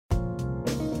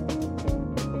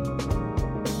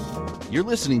You're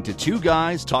listening to Two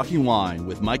Guys Talking Wine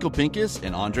with Michael Pincus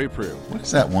and Andre Proulx. What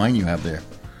is that wine you have there?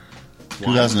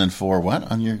 Wine? 2004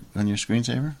 what on your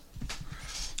screensaver?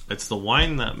 It's the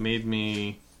wine that made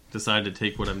me decide to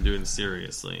take what I'm doing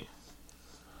seriously.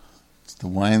 It's the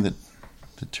wine that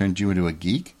turned you into a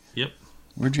geek? Yep.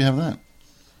 Where'd you have that?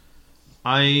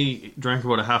 I drank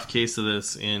about a half case of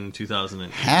this in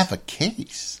 2008. Half a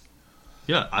case?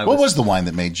 Yeah. What was the wine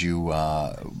that made you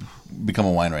become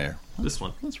a wine writer? This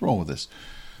one. Let's roll with this.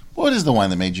 What is the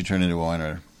wine that made you turn into a wine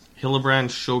writer?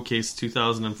 Hillebrand Showcase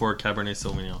 2004 Cabernet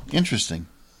Sauvignon. Interesting.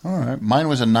 All right. Mine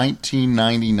was a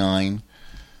 1999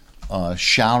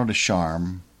 Chateau de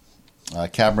Charme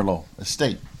Cabernet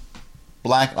Estate.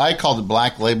 Black. I called it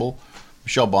black label.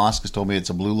 Michelle Bosk has told me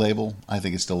it's a blue label. I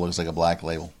think it still looks like a black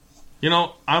label. You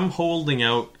know, I'm holding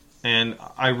out, and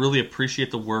I really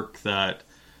appreciate the work that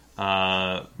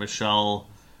Michelle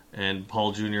and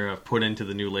Paul Jr. have put into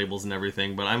the new labels and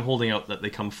everything, but I'm holding out that they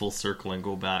come full circle and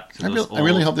go back to those old... I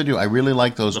really hope they do. I really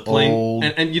like those old...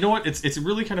 And you know what? It's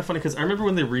really kind of funny, because I remember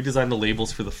when they redesigned the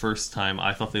labels for the first time,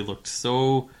 I thought they looked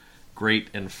so great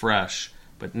and fresh,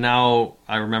 but now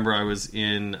I remember I was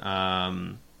in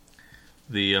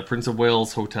the Prince of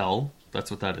Wales Hotel. That's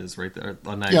what that is, right there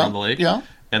on Niagara-on-the-Lake. Yeah.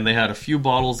 And they had a few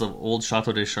bottles of old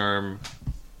Chateau de Charme,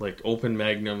 like open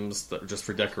magnums, that were just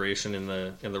for decoration in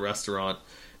the restaurant.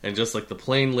 And just like the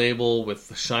plain label with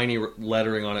the shiny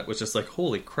lettering on it was just like,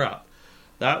 holy crap,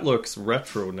 that looks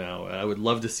retro now. I would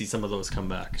love to see some of those come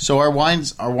back. So our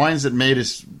wines that made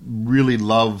us really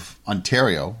love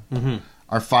Ontario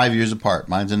are 5 years apart.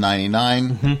 Mine's in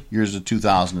 99, yours is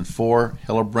 2004.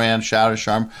 Hillebrand, Chateau de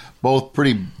Charme, both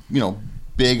pretty,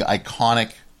 big,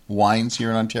 iconic wines here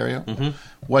in Ontario.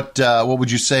 What would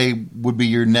you say would be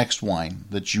your next wine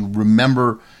that you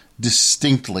remember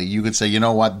distinctly? You could say, you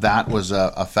know what, that was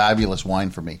a fabulous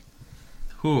wine for me.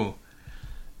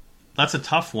 That's a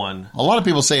tough one. A lot of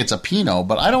people say it's a Pinot,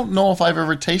 but I don't know if I've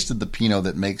ever tasted the Pinot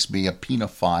that makes me a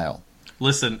Pinophile.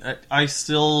 Listen, I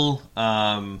still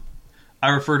I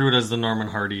refer to it as the Norman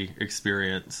Hardy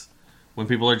experience when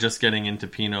people are just getting into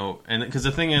Pinot. And because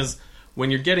the thing is,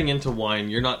 when you're getting into wine,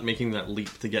 you're not making that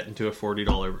leap to get into a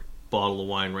 $40 bottle of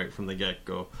wine right from the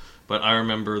get-go. But I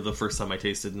remember the first time I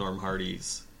tasted Norm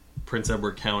Hardy's Prince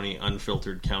Edward County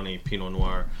Unfiltered County Pinot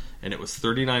Noir, and it was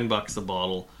 $39 a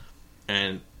bottle.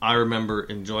 And I remember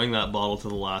enjoying that bottle to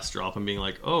the last drop and being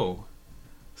like, oh,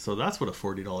 so that's what a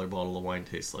 $40 bottle of wine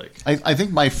tastes like. I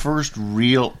think my first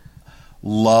real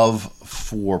love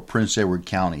for Prince Edward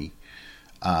County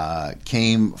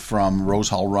came from Rose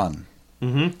Hall Run.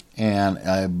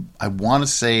 And I want to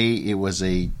say it was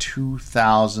a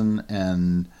 2000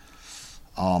 and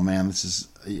I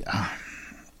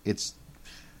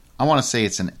want to say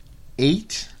it's an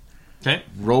 8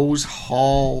 Rose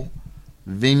Hall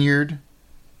Vineyard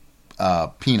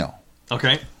Pinot.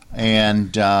 Okay.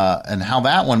 And how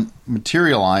that one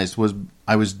materialized was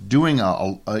I was doing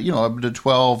a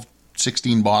 12,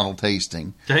 16 bottle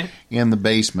tasting in the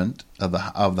basement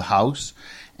of the house.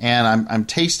 And I'm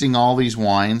tasting all these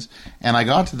wines, and I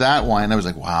got to that wine, and I was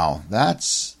like, wow,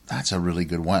 that's a really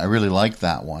good wine. I really like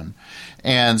that one.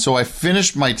 And so I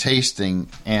finished my tasting,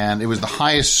 and it was the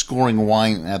highest scoring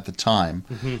wine at the time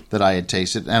that I had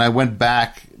tasted. And I went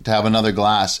back to have another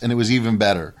glass, and it was even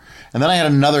better. And then I had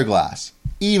another glass,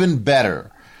 even better.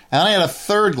 And then I had a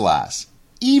third glass,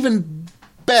 even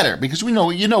better. Because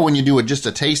when you do just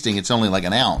a tasting, it's only like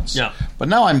an ounce. Yeah. But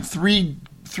now I'm three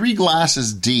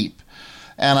glasses deep.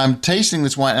 And I'm tasting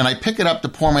this wine, and I pick it up to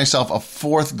pour myself a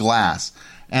fourth glass.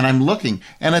 And I'm looking,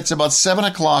 and it's about 7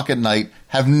 o'clock at night,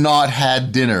 have not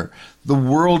had dinner. The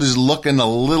world is looking a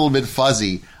little bit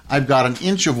fuzzy. I've got an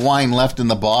inch of wine left in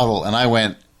the bottle, and I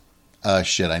went,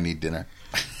 shit, I need dinner.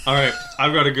 All right,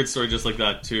 I've got a good story just like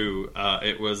that, too.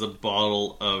 It was a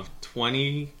bottle of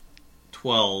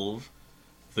 2012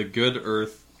 The Good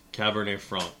Earth Cabernet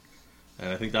Franc.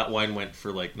 And I think that wine went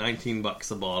for like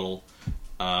 $19 a bottle.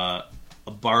 A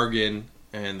bargain,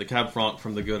 and the Cab Franc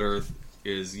from the Good Earth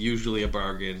is usually a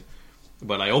bargain.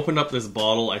 But I opened up this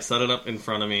bottle, I set it up in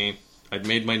front of me, I'd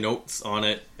made my notes on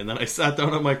it, and then I sat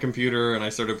down at my computer and I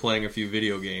started playing a few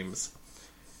video games.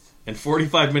 And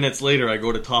 45 minutes later, I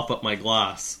go to top up my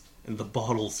glass, and the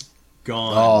bottle's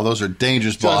gone. Oh, those are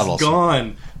dangerous bottles. Just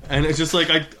gone. And it's just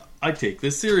like, I take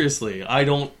this seriously. I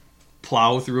don't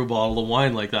plow through a bottle of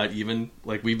wine like that. Even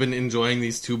like we've been enjoying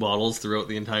these two bottles throughout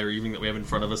the entire evening that we have in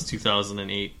front of us.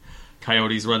 2008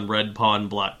 Coyotes Run Red Paw,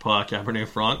 Black Paw Cabernet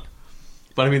Franc.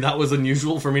 But I mean, that was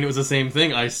unusual for me. It was the same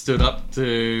thing. I stood up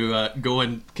to go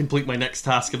and complete my next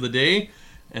task of the day,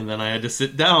 and then I had to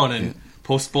sit down and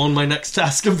postpone my next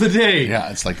task of the day.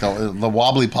 Yeah, it's like the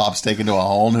wobbly pop's taken to a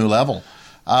whole new level.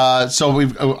 So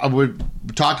we've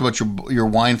talked about your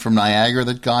wine from Niagara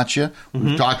that got you.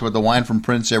 We've talked about the wine from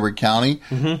Prince Edward County.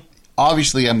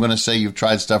 Obviously, I'm going to say you've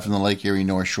tried stuff from the Lake Erie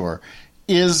North Shore.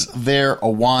 Is there a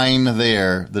wine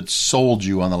there that sold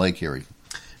you on the Lake Erie?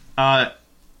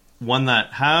 One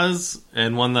that has,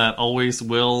 and one that always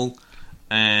will.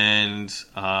 And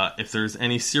if there's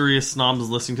any serious snobs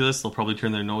listening to this, they'll probably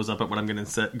turn their nose up at what I'm going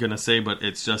to say, but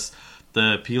it's just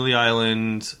the Pelee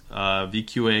Island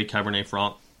VQA Cabernet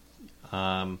Franc.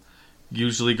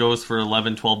 Usually goes for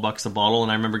 $11-12 a bottle,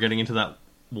 and I remember getting into that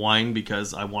wine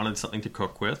because I wanted something to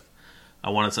cook with. I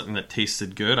wanted something that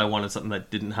tasted good. I wanted something that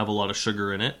didn't have a lot of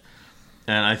sugar in it.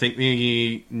 And I think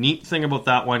the neat thing about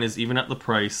that wine is even at the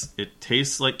price, it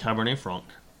tastes like Cabernet Franc.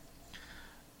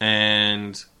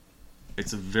 And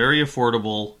it's very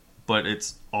affordable, but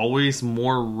it's always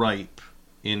more ripe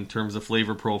in terms of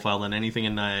flavor profile than anything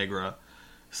in Niagara.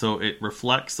 So it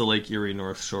reflects the Lake Erie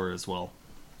North Shore as well.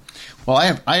 Well,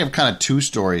 I have kind of two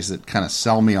stories that kind of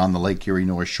sell me on the Lake Erie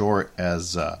North Shore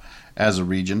as a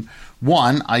region.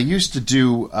 One, I used to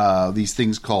do these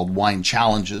things called wine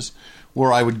challenges,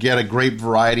 where I would get a grape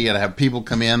variety and I'd have people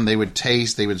come in, they would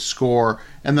taste, they would score,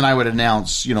 and then I would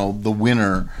announce, the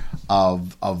winner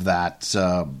of that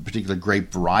particular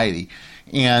grape variety.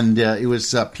 And it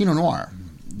was Pinot Noir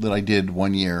that I did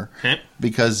one year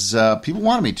because people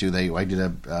wanted me to. I did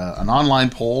an online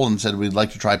poll and said we'd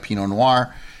like to try Pinot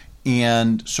Noir.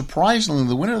 And surprisingly,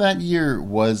 the winner that year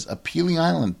was a Pelee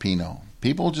Island Pinot.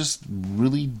 People just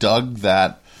really dug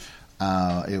that.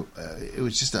 It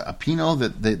was just a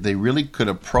Pinot that they really could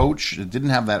approach. It didn't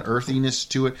have that earthiness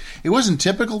to it. It wasn't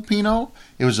typical Pinot.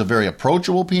 It was a very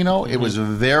approachable Pinot. It was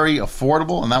very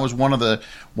affordable, and that was one of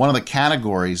the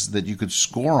categories that you could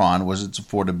score on was its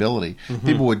affordability.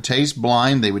 People would taste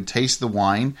blind. They would taste the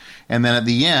wine, and then at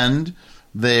the end,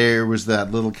 there was that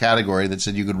little category that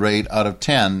said you could rate out of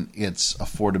 10 its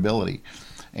affordability.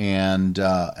 And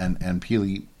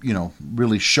Pelee,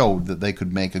 really showed that they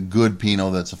could make a good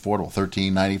Pinot that's affordable,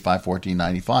 $13.95,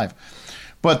 $14.95.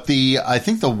 But I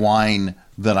think the wine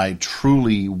that I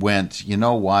truly went,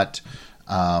 the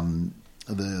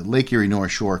Lake Erie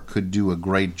North Shore could do a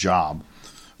great job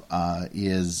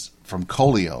is from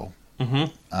Colio.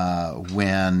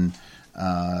 When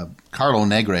Carlo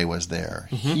Negre was there,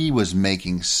 he was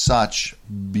making such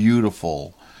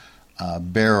beautiful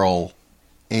barrel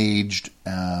aged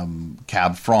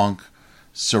Cab Franc,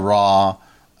 Syrah,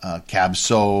 Cab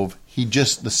Sauv.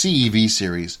 The CEV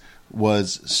series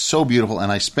was so beautiful,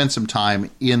 and I spent some time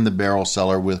in the barrel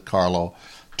cellar with Carlo,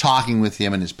 talking with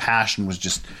him, and his passion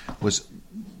was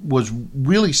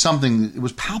really something. It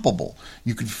was palpable.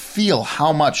 You could feel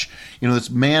how much this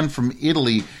man from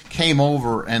Italy came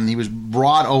over, and he was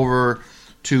brought over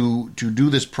to do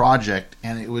this project,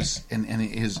 and it was and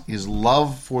his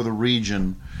love for the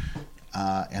region.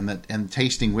 And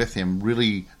tasting with him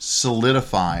really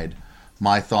solidified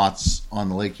my thoughts on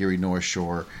the Lake Erie North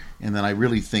Shore. And then I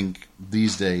really think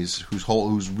these days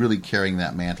who's really carrying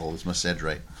that mantle is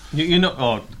Messedre.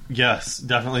 Yes,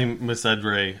 definitely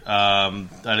Messedre. I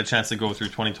had a chance to go through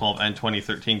 2012 and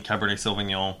 2013 Cabernet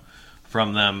Sauvignon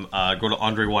from them. Go to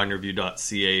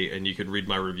andrewinereview.ca and you can read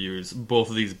my reviews. Both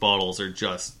of these bottles are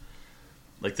just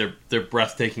like they're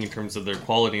breathtaking in terms of their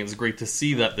quality. And it's great to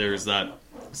see that there's that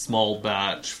small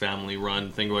batch family run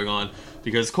thing going on,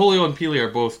 because Colio and Pelee are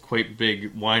both quite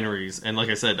big wineries, and like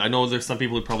I said, I know there's some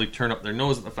people who probably turn up their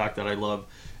nose at the fact that I love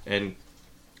and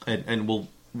will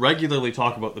regularly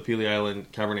talk about the Pelee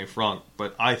Island Cabernet Franc,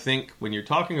 but I think when you're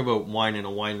talking about wine in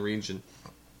a wine region,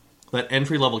 that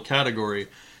entry level category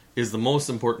is the most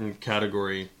important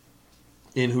category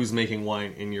in who's making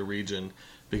wine in your region,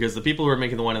 because the people who are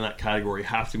making the wine in that category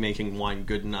have to be making wine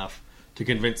good enough to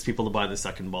convince people to buy the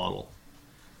second bottle.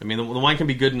 I mean, the wine can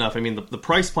be good enough. I mean, the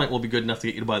price point will be good enough to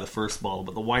get you to buy the first bottle,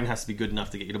 but the wine has to be good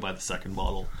enough to get you to buy the second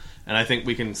bottle. And I think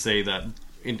we can say that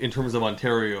in terms of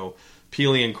Ontario,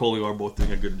 Pelee and Colio are both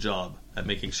doing a good job at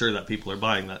making sure that people are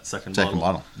buying that second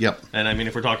bottle. Yep. And I mean,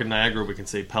 if we're talking Niagara, we can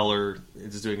say Peller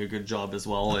is doing a good job as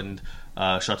well, and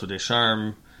Chateau des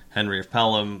Charmes, Henry of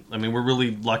Pelham. I mean, we're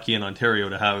really lucky in Ontario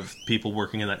to have people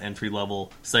working in that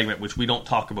entry-level segment, which we don't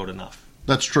talk about enough.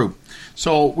 That's true.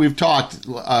 So we've talked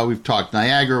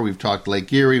Niagara, we've talked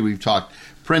Lake Erie, we've talked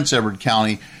Prince Edward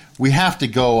County. We have to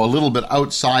go a little bit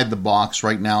outside the box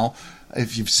right now.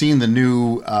 If you've seen the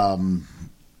new wine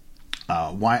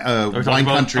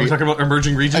country, are we talking about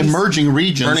emerging regions? Emerging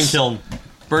regions.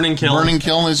 Burning Kiln. Burning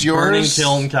Kiln is yours.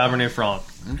 Burning Kiln Cabernet Franc.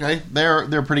 Okay,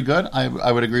 they're pretty good.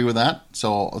 I would agree with that.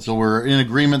 So we're in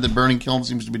agreement that Burning Kiln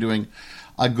seems to be doing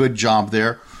a good job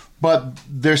there. But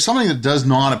there's something that does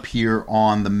not appear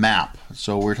on the map.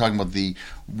 So we're talking about the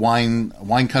Wine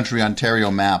Country Ontario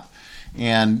map.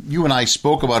 And you and I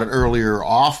spoke about it earlier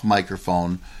off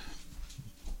microphone.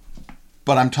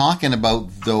 But I'm talking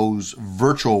about those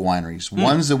virtual wineries,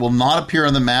 ones that will not appear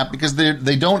on the map because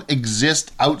they don't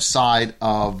exist outside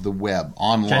of the web,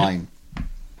 online.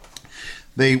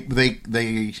 Okay.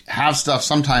 They have stuff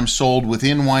sometimes sold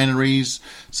within wineries.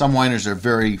 Some wineries are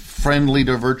very friendly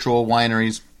to virtual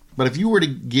wineries. But if you were to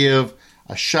give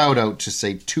a shout out to,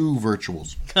 say, 2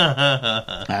 virtuals,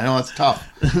 I know it's tough.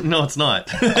 No, it's not.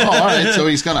 Oh, all right. So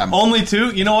he's gonna only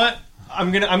 2. You know what?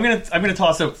 I'm gonna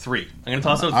toss out 3. I'm gonna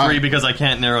toss out 3 because I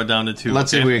can't narrow it down to 2.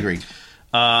 Let's see if we agree.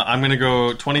 I'm gonna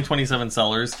go 2027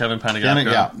 Cellars, Kevin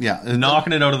Panagapka. Yeah.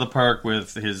 Knocking it out of the park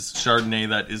with his Chardonnay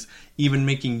that is even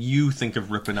making you think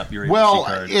of ripping up your ABC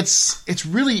card. It's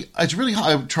really I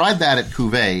tried that at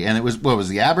Cuvée, and it was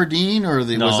the Aberdeen or was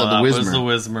it the Wismer? Was the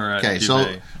Wismer at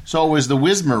Cuvée. So it was the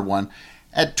Wismer one.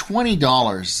 At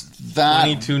 $20, that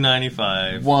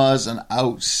 $22.95 was an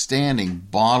outstanding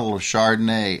bottle of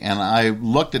Chardonnay, and I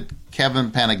looked at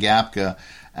Kevin Panagapka,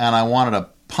 and I wanted to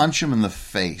punch him in the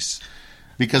face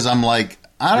because I'm like,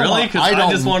 I don't really, because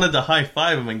I just wanted to high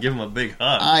five him and give him a big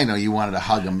hug. I know you wanted to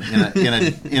hug him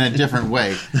in a different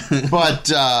way,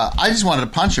 but I just wanted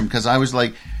to punch him because I was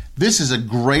like, this is a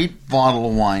great bottle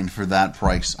of wine for that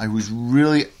price. I was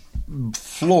really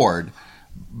floored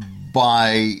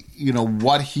by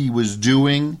what he was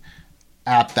doing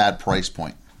at that price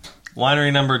point.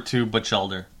 Winery number 2,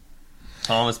 Batchelder.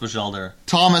 Thomas Batchelder.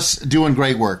 Thomas doing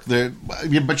great work.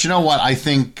 But you know what? I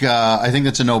think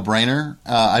it's a no-brainer.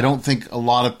 I don't think a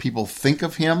lot of people think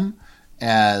of him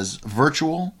as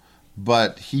virtual,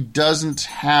 but he doesn't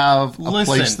have a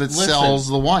place that sells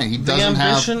the wine. He doesn't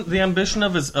have the ambition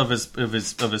of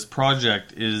his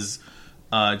project is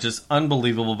just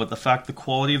unbelievable, but the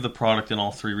quality of the product in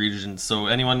all 3 regions. So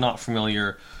anyone not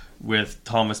familiar with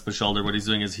Thomas Batchelder, what he's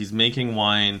doing is he's making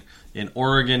wine in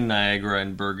Oregon, Niagara,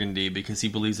 and Burgundy because he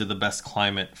believes they're the best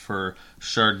climate for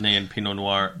Chardonnay and Pinot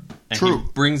Noir. And True. He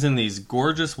brings in these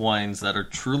gorgeous wines that are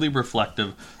truly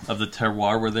reflective of the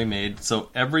terroir where they made. So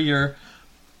every year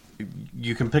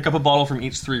you can pick up a bottle from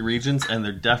each 3 regions, and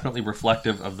they're definitely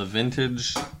reflective of the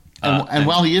vintage. And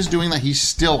while he is doing that, he's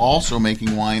still also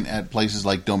making wine at places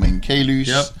like Domaine Caylus.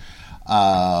 Yep.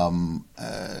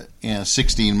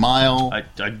 16 Mile.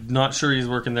 I'm not sure he's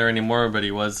working there anymore, but he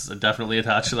was definitely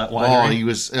attached to that winery. Oh, he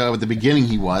was at the beginning.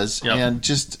 He was, yep. And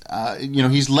just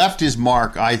he's left his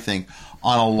mark, I think,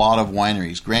 on a lot of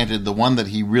wineries. Granted, the one that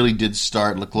he really did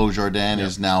start, Le Clos Jordan, yep.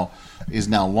 is now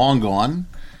long gone.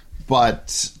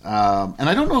 But and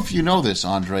I don't know if you know this,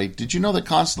 Andre. Did you know that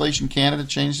Constellation Canada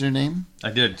changed their name?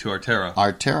 I did, to Arterra.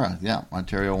 Arterra, yeah,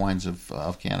 Ontario Wines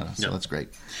of Canada. So yep. That's great.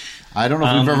 I don't know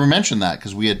if we've ever mentioned that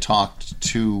because we had talked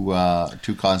to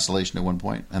Constellation at one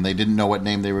point, and they didn't know what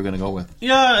name they were going to go with.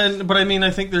 Yeah, but I mean,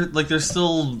 I think they're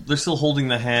still holding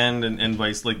the hand and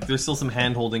vice. Like, there's still some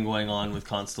hand holding going on with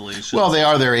Constellation. Well, they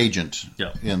are their agent.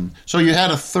 Yeah. So you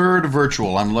had a third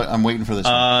virtual. I'm waiting for this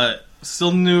one.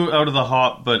 Still new out of the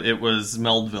hop, but it was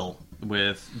Meldville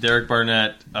with Derek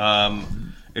Barnett.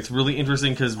 It's really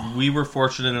interesting because we were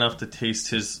fortunate enough to taste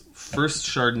his first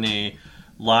Chardonnay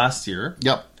last year.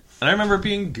 Yep. And I remember it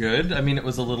being good. I mean, it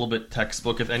was a little bit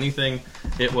textbook. If anything,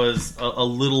 it was a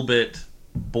little bit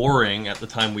boring at the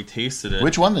time we tasted it.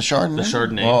 Which one? The Chardonnay? The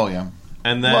Chardonnay. Oh, yeah.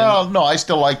 And then, well, no, I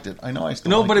still liked it. I know I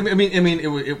still liked it. I mean,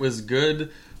 it was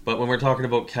good. But when we're talking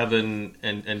about Kevin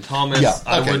and Thomas, yeah,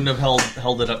 okay. I wouldn't have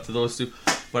held it up to those 2.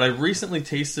 But I recently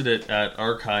tasted it at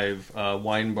Archive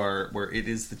Wine Bar, where it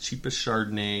is the cheapest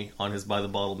Chardonnay on his by the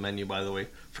bottle menu. By the way,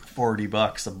 for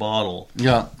 $40 a bottle.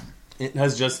 Yeah, it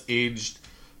has just aged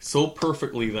so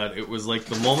perfectly that it was like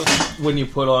the moment when you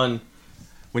put on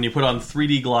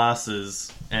 3D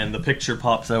glasses and the picture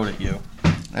pops out at you.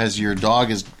 As your dog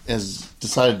has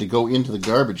decided to go into the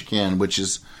garbage can, which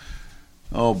is,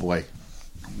 oh boy,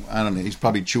 I don't know. He's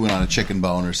probably chewing on a chicken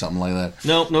bone or something like that.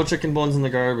 No chicken bones in the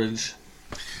garbage.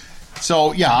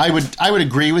 So yeah, I would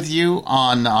agree with you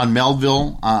on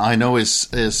Meldville. I know his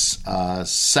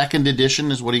second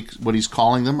edition is what he's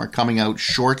calling them are coming out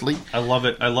shortly. I love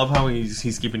it. I love how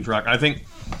he's keeping track. I think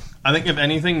if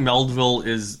anything, Meldville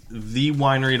is the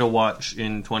winery to watch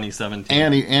in 2017.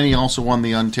 And he also won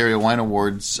the Ontario Wine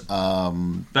Awards best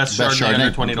Chardonnay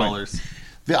under $20.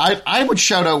 I would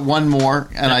shout out one more,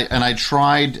 and I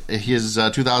tried his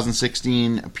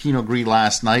 2016 Pinot Gris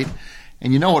last night.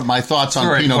 And you know what my thoughts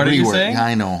on Pinot Gris were? Yeah,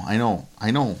 I know.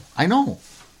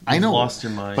 You've lost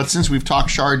your mind. But since we've talked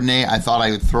Chardonnay, I thought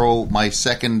I would throw my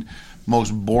second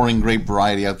most boring grape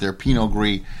variety out there, Pinot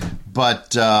Gris.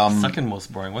 But second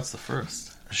most boring. What's the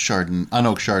first?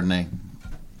 Chardonnay.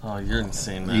 Oh, you're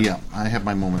insane, man. Yeah, I have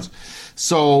my moments.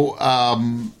 So,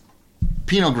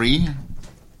 Pinot Gris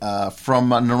from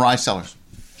Narai Cellars.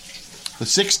 The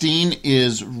 16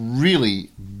 is really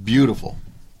beautiful.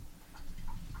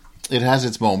 It has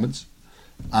its moments.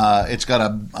 It's got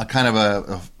a kind of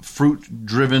a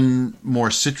fruit-driven, more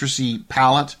citrusy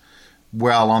palate,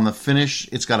 while on the finish,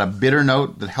 it's got a bitter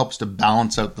note that helps to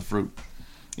balance out the fruit.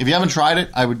 If you haven't tried it,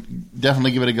 I would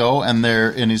definitely give it a go. And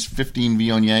they're in his 15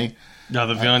 Viognier. Yeah,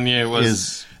 the Viognier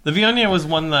was... The Viognier was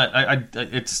one that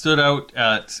it stood out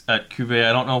at Cuvée.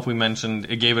 I don't know if we mentioned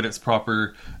it gave it its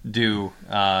proper due.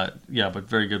 But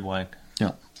very good wine.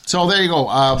 Yeah. So there you go.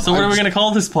 So what are we going to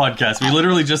call this podcast? We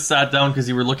literally just sat down because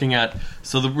you were looking at...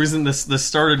 So the reason this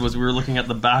started was we were looking at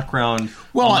the background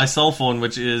on my cell phone,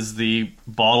 which is the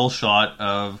bottle shot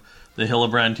of the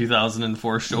Hillebrand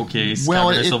 2004 Showcase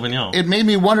Cabernet Sauvignon. It made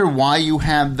me wonder why you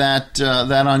had that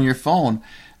on your phone.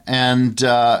 And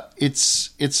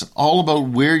it's all about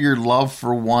where your love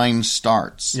for wine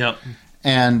starts. Yep.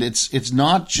 And it's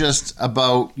not just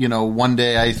about, one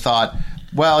day I thought,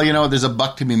 well, there's a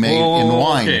buck to be made in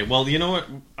wine. Okay, well, you know what?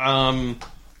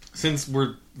 Since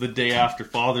we're the day after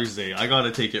Father's Day, I got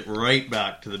to take it right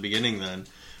back to the beginning then.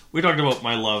 We talked about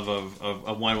my love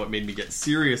of wine, what made me get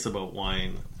serious about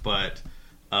wine. But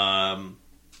I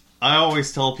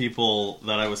always tell people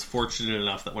that I was fortunate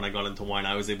enough that when I got into wine,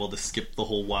 I was able to skip the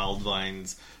whole Wild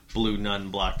Vines, Blue Nun,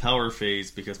 Black Tower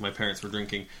phase because my parents were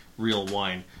drinking real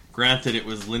wine. Granted, it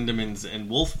was Lindemans and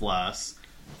Wolf Blass,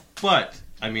 but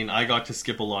I got to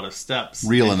skip a lot of steps.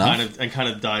 Kind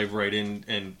of dive right in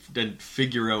and then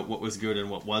figure out what was good and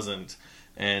what wasn't.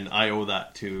 And I owe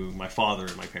that to my father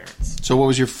and my parents. So, what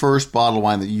was your first bottle of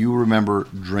wine that you remember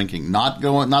drinking? Not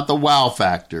the wow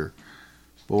factor.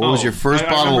 What was your first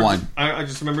bottle of wine? I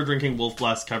just remember drinking Wolf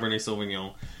Blass Cabernet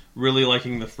Sauvignon, really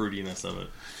liking the fruitiness of it.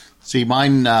 See,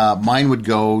 mine would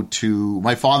go to...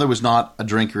 My father was not a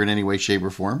drinker in any way, shape, or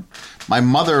form. My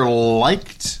mother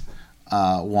liked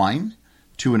wine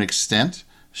to an extent.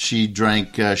 She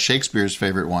drank Shakespeare's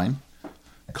favorite wine,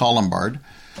 Colombard.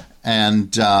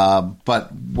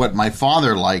 But what my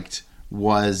father liked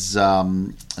was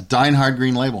Deinhard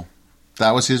Green Label.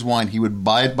 That was his wine. He would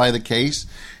buy it by the case,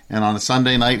 and on a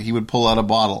Sunday night, he would pull out a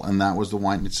bottle, and that was the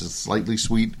wine. It's a slightly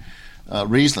sweet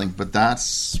Riesling, but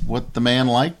that's what the man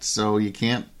liked, so you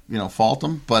can't, fault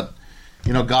him. But,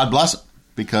 God bless him,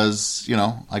 because,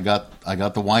 I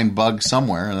got the wine bug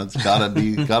somewhere, and it's gotta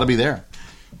be there.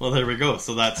 Well, there we go.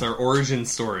 So that's our origin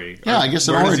story. Yeah, I guess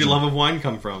where does your love of wine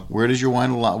come from? Where does your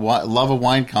love of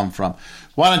wine come from?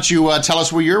 Why don't you tell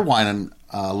us where your wine and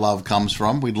love comes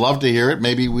from? We'd love to hear it.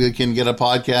 Maybe we can get a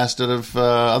podcast out of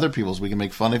other people's. We can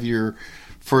make fun of your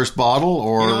first bottle,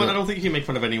 or... You know what? I don't think you can make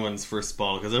fun of anyone's first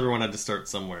bottle, because everyone had to start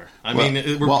somewhere.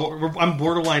 I'm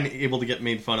borderline able to get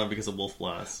made fun of because of Wolf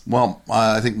Blass. Well,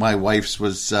 I think my wife's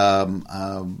was Bonnie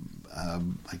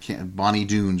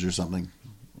Dunes or something.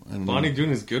 Bonnie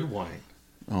Doon is good wine.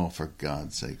 Oh, for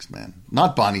God's sakes, man.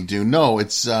 Not Bonnie Doon. No,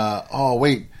 it's... she's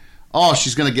going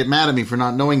to get mad at me for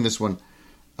not knowing this one.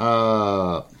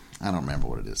 I don't remember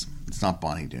what it is. It's not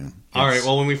Bonnie Doon. All right,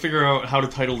 well, when we figure out how to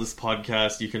title this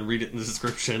podcast, you can read it in the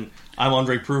description. I'm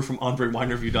Andre Prue from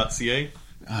AndreWineReview.ca.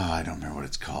 Oh, I don't remember what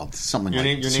it's called. It's something your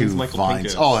like your Two name's Michael Vines.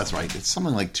 Pincus. Oh, that's right. It's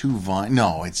something like Two Vines.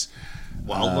 No, it's...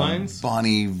 Wild Vines?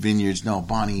 Bonnie Vineyards. No,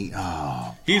 Bonnie...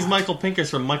 He's Michael Pincus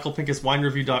from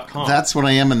MichaelPincusWineReview.com. That's what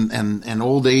I am, and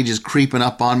old age is creeping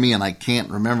up on me, and I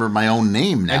can't remember my own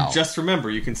name now. And just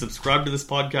remember, you can subscribe to this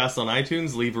podcast on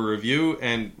iTunes, leave a review,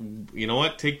 and you know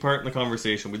what? Take part in the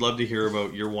conversation. We'd love to hear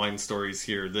about your wine stories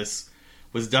here. This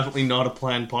was definitely not a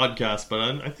planned podcast, but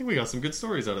I think we got some good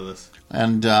stories out of this.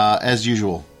 And as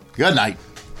usual, good night.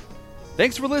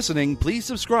 Thanks for listening. Please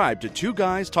subscribe to Two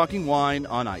Guys Talking Wine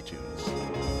on iTunes.